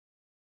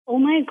Oh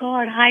my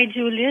God. Hi,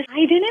 Julius. I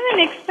didn't even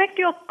expect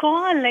your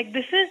call. Like,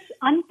 this is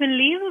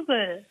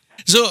unbelievable.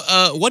 So,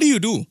 what do you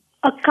do?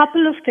 A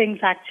couple of things,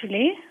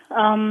 actually.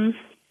 I'm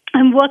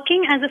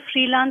working as a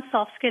freelance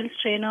soft skills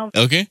trainer.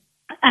 Okay.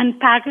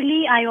 And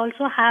parallelly, I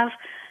also have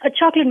a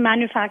chocolate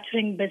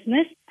manufacturing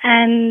business.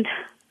 And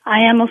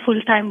I am a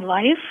full-time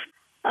wife.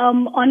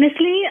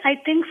 Honestly,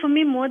 I think for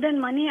me, more than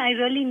money, I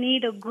really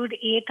need a good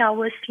 8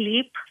 hours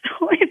sleep.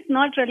 So it's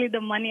not really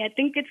the money. I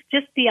think it's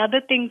just the other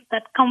things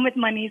that come with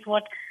money is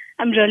what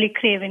I'm really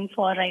craving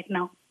for right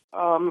now.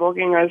 I'm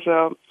working as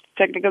a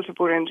technical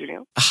support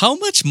engineer. How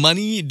much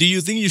money do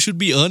you think you should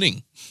be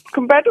earning?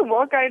 Compared to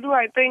work I do,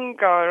 I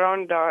think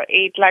around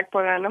 8 lakh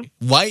per annum.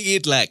 Why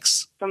 8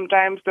 lakhs?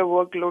 Sometimes the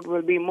workload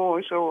will be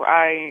more, so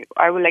I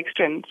will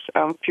extend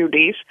a few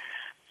days.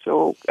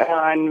 So,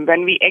 and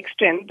when we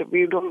extend,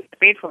 we don't get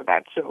paid for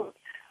that. So,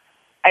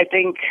 I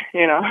think,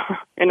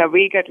 in a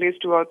week at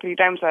least 2 or 3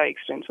 times I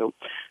extend. So,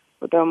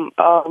 for the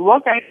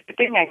work, I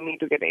think I need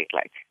to get 8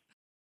 lakh.